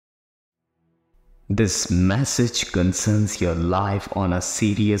This message concerns your life on a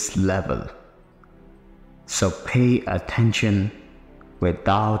serious level. So pay attention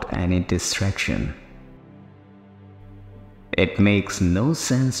without any distraction. It makes no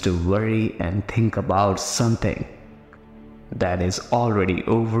sense to worry and think about something that is already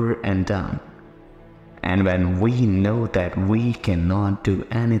over and done. And when we know that we cannot do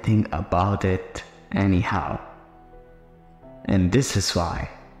anything about it anyhow. And this is why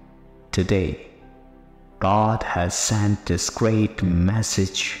today God has sent this great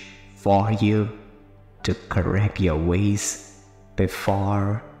message for you to correct your ways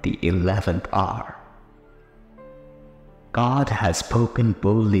before the 11th hour. God has spoken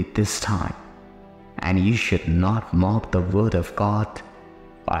boldly this time, and you should not mock the word of God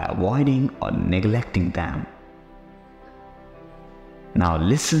by avoiding or neglecting them. Now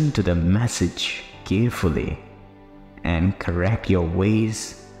listen to the message carefully and correct your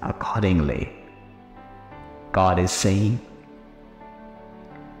ways accordingly. God is saying,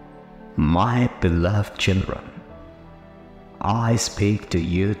 "My beloved children, I speak to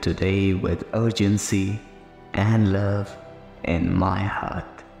you today with urgency and love in my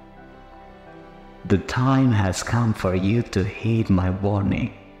heart. The time has come for you to heed my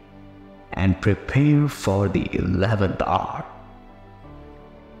warning and prepare for the 11th hour."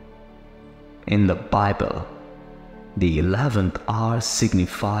 In the Bible, the 11th hour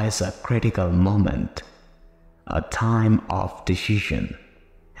signifies a critical moment, a time of decision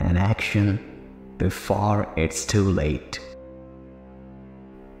and action before it's too late.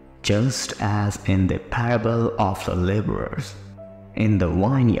 Just as in the parable of the laborers in the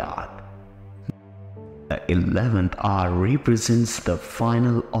vineyard, the 11th hour represents the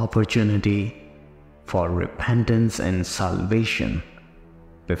final opportunity for repentance and salvation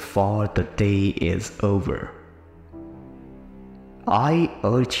before the day is over. I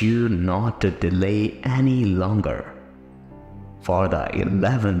urge you not to delay any longer, for the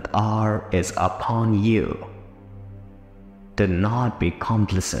 11th hour is upon you. Do not be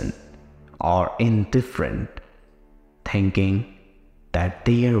complacent or indifferent, thinking that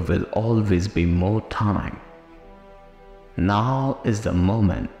there will always be more time. Now is the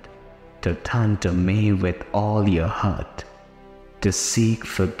moment to turn to me with all your heart, to seek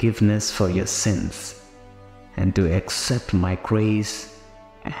forgiveness for your sins, and to accept my grace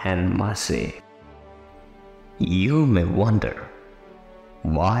and mercy. You may wonder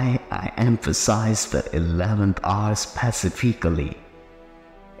why I emphasize the 11th hour specifically.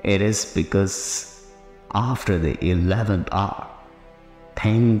 It is because after the 11th hour,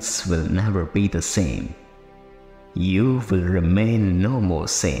 things will never be the same. You will remain no more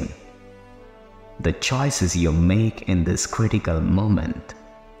same. The choices you make in this critical moment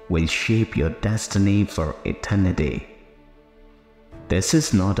will shape your destiny for eternity. This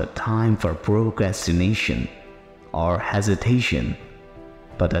is not a time for procrastination or hesitation,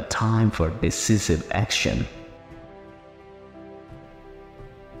 but a time for decisive action.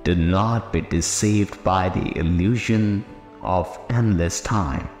 Do not be deceived by the illusion of endless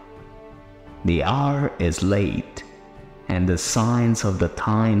time. The hour is late, and the signs of the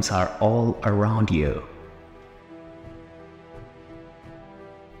times are all around you.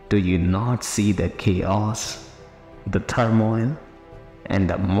 Do you not see the chaos, the turmoil, and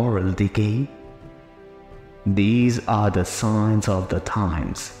the moral decay? These are the signs of the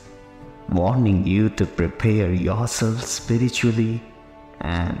times, warning you to prepare yourself spiritually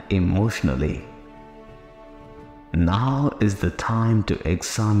and emotionally. Now is the time to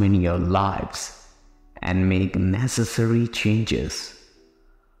examine your lives and make necessary changes.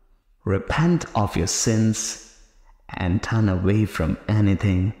 Repent of your sins and turn away from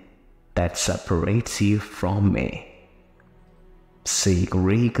anything that separates you from me. Seek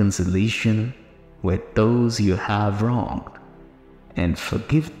reconciliation with those you have wronged, and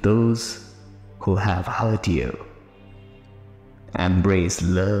forgive those who have hurt you. Embrace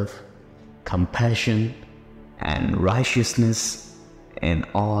love, compassion, and righteousness in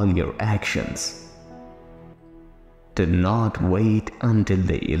all your actions. Do not wait until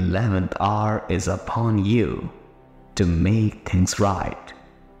the 11th hour is upon you to make things right.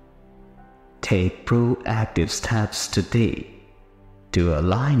 Take proactive steps today to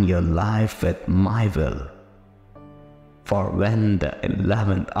align your life with my will. For when the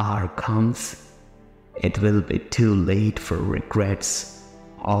 11th hour comes, it will be too late for regrets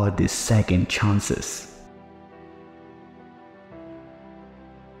or the second chances.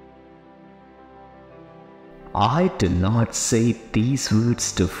 I do not say these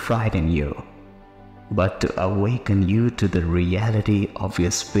words to frighten you, but to awaken you to the reality of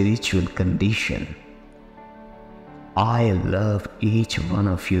your spiritual condition. I love each one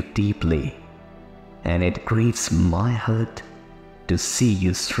of you deeply, and it grieves my heart to see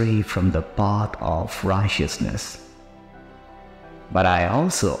you stray from the path of righteousness. But I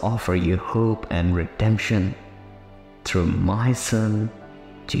also offer you hope and redemption through my Son,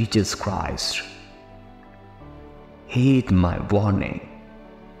 Jesus Christ. Heed my warning,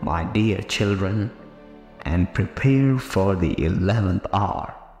 my dear children, and prepare for the 11th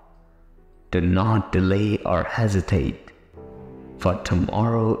hour. Do not delay or hesitate, for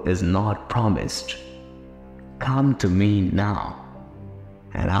tomorrow is not promised. Come to me now,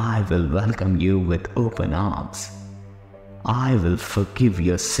 and I will welcome you with open arms. I will forgive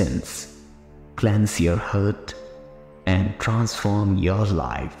your sins, cleanse your hurt, and transform your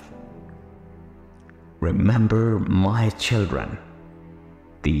life. Remember, my children,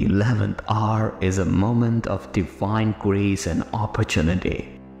 the 11th hour is a moment of divine grace and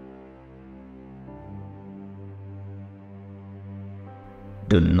opportunity.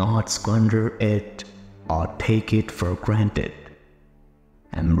 Do not squander it or take it for granted.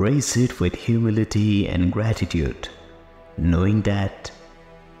 Embrace it with humility and gratitude, knowing that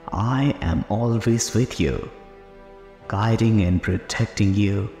I am always with you, guiding and protecting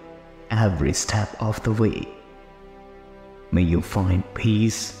you every step of the way. May you find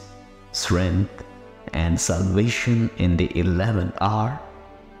peace, strength, and salvation in the 11th hour,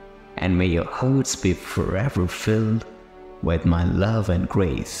 and may your hearts be forever filled with my love and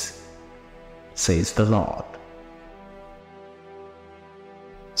grace, says the Lord.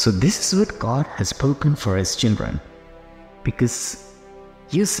 So this is what God has spoken for His children, because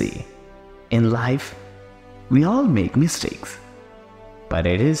you see, in life, we all make mistakes, but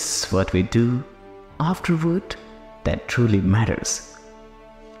it is what we do afterward that truly matters.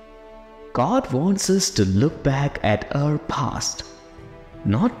 God wants us to look back at our past,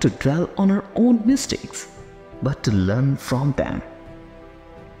 not to dwell on our own mistakes, but to learn from them.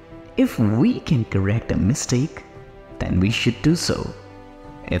 If we can correct a mistake, then we should do so.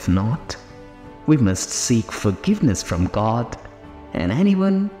 If not, we must seek forgiveness from God and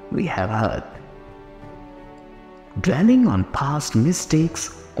anyone we have hurt. Dwelling on past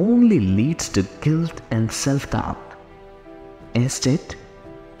mistakes only leads to guilt and self-doubt. Instead,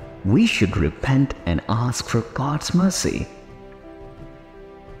 we should repent and ask for God's mercy.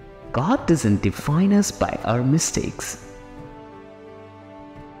 God doesn't define us by our mistakes.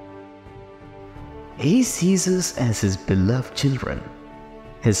 He sees us as His beloved children.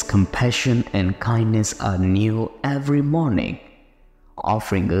 His compassion and kindness are new every morning,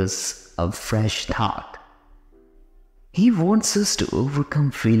 offering us a fresh start. He wants us to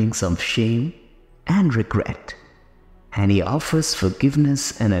overcome feelings of shame and regret, and He offers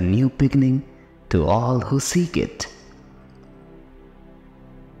forgiveness and a new beginning to all who seek it.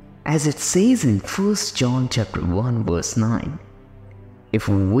 As it says in 1 John chapter 1 verse 9, if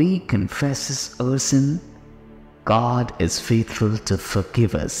we confess our sin, God is faithful to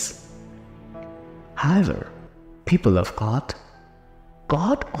forgive us. However, people of God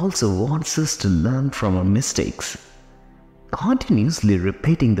also wants us to learn from our mistakes. Continuously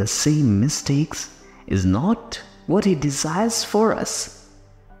repeating the same mistakes is not what He desires for us.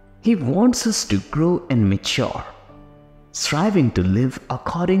 He wants us to grow and mature, striving to live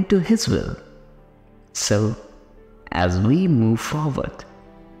according to His will. So, as we move forward,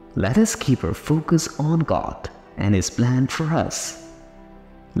 let us keep our focus on God and His plan for us.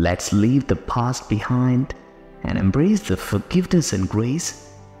 Let's leave the past behind and embrace the forgiveness and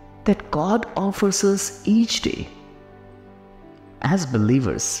grace that God offers us each day. As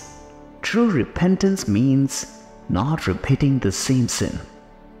believers, true repentance means not repeating the same sin.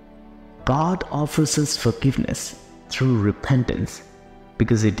 God offers us forgiveness through repentance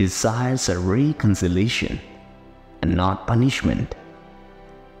because He desires a reconciliation and not punishment.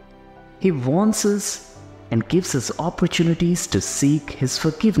 He wants us and gives us opportunities to seek His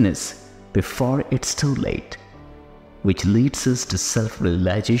forgiveness before it's too late, which leads us to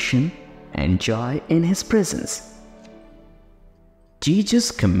self-realization and joy in His presence. Jesus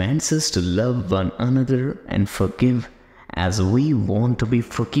commands us to love one another and forgive as we want to be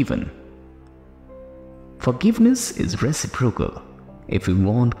forgiven. Forgiveness is reciprocal. If we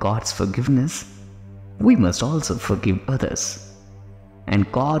want God's forgiveness, we must also forgive others.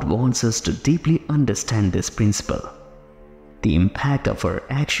 And God wants us to deeply understand this principle, the impact of our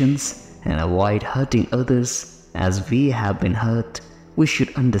actions, and avoid hurting others as we have been hurt. We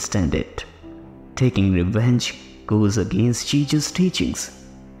should understand it. Taking revenge goes against Jesus' teachings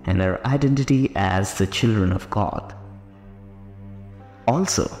and our identity as the children of God.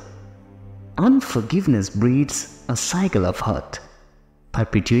 Also, unforgiveness breeds a cycle of hurt,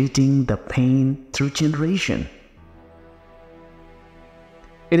 perpetuating the pain through generation.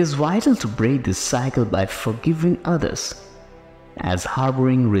 It is vital to break this cycle by forgiving others, as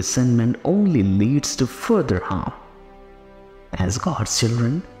harboring resentment only leads to further harm. As God's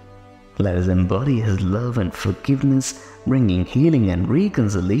children, let us embody His love and forgiveness, bringing healing and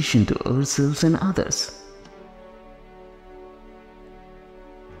reconciliation to ourselves and others.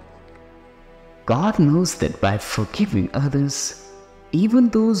 God knows that by forgiving others, even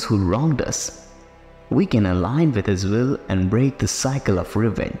those who wronged us, we can align with His will and break the cycle of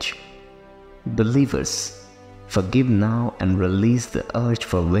revenge. Believers, forgive now and release the urge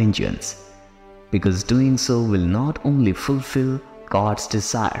for vengeance, because doing so will not only fulfill God's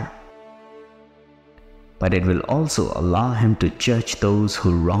desire, but it will also allow Him to judge those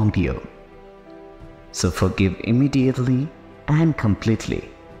who wronged you. So forgive immediately and completely,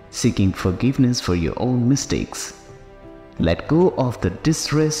 seeking forgiveness for your own mistakes. Let go of the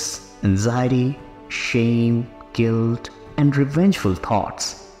distress, anxiety, shame, guilt, and revengeful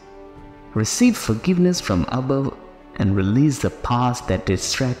thoughts. Receive forgiveness from above and release the past that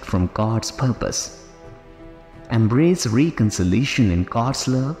distract from God's purpose. Embrace reconciliation in God's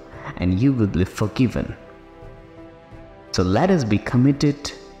love and you will be forgiven. So let us be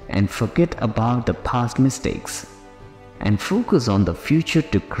committed and forget about the past mistakes and focus on the future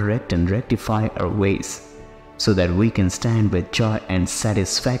to correct and rectify our ways, so that we can stand with joy and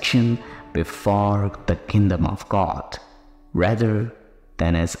satisfaction before the kingdom of God, rather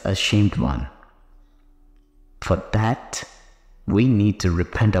than as a shamed one. For that, we need to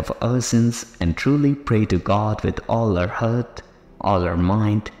repent of our sins and truly pray to God with all our heart, all our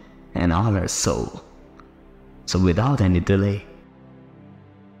mind, and all our soul. So without any delay,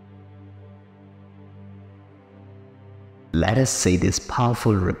 let us say this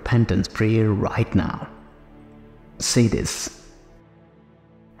powerful repentance prayer right now. Say this: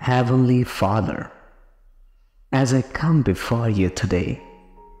 Heavenly Father, as I come before you today,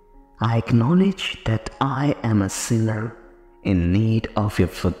 I acknowledge that I am a sinner in need of your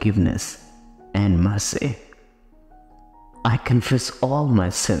forgiveness and mercy. I confess all my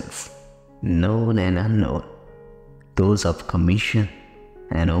sins, known and unknown, those of commission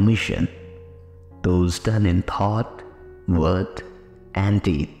and omission, those done in thought, word, and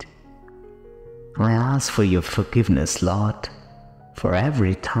deed. I ask for your forgiveness, Lord, for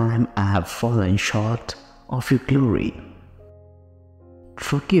every time I have fallen short of your glory.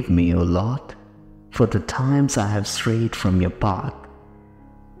 Forgive me, O Lord, for the times I have strayed from your path,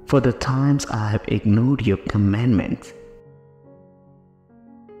 for the times I have ignored your commandments,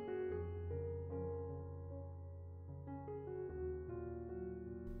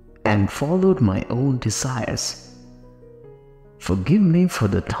 and followed my own desires. Forgive me for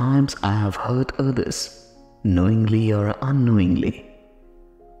the times I have hurt others, knowingly or unknowingly,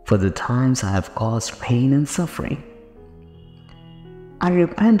 for the times I have caused pain and suffering. I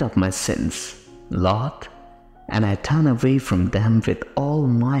repent of my sins, Lord, and I turn away from them with all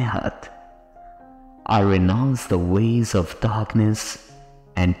my heart. I renounce the ways of darkness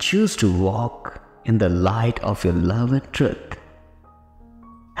and choose to walk in the light of your love and truth.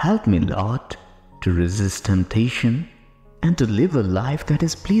 Help me, Lord, to resist temptation and to live a life that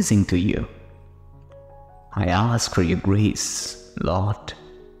is pleasing to you. I ask for your grace, Lord,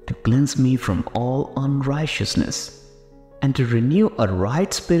 to cleanse me from all unrighteousness and to renew a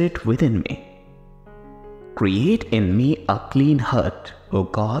right spirit within me. Create in me a clean heart, O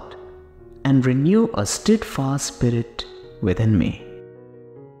God, and renew a steadfast spirit within me.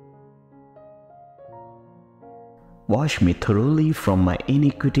 Wash me thoroughly from my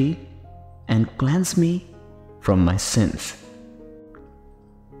iniquity and cleanse me from my sins.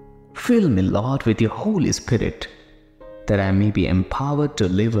 Fill me, Lord, with your Holy Spirit, that I may be empowered to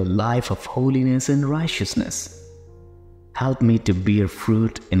live a life of holiness and righteousness. Help me to bear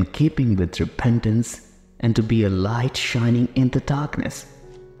fruit in keeping with repentance and to be a light shining in the darkness.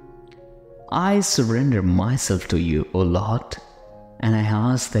 I surrender myself to you, O Lord, and I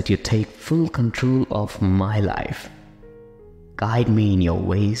ask that you take full control of my life. Guide me in your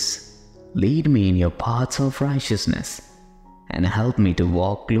ways, lead me in your paths of righteousness, and help me to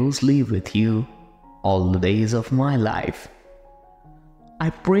walk closely with you all the days of my life. I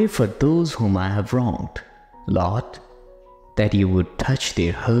pray for those whom I have wronged, Lord, that you would touch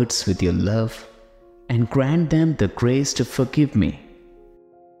their hurts with your love and grant them the grace to forgive me.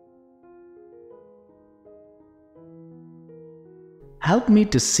 Help me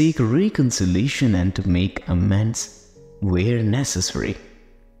to seek reconciliation and to make amends where necessary.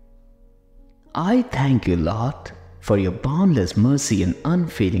 I thank you, Lord, for your boundless mercy and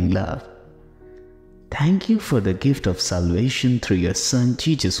unfailing love. Thank you for the gift of salvation through your Son,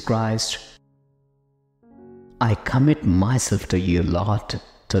 Jesus Christ. I commit myself to you, Lord,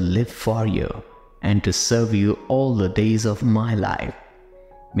 to live for you and to serve you all the days of my life.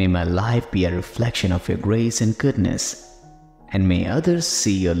 May my life be a reflection of your grace and goodness, and may others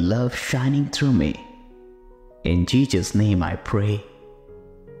see your love shining through me. In Jesus' name I pray.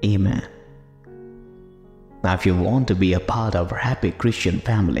 Amen. Now, if you want to be a part of our happy Christian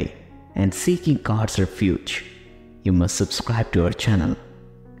family and seeking God's refuge, you must subscribe to our channel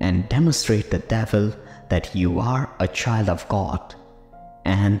and demonstrate the devil that you are a child of God,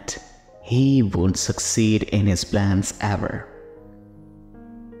 and he won't succeed in his plans ever.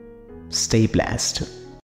 Stay blessed.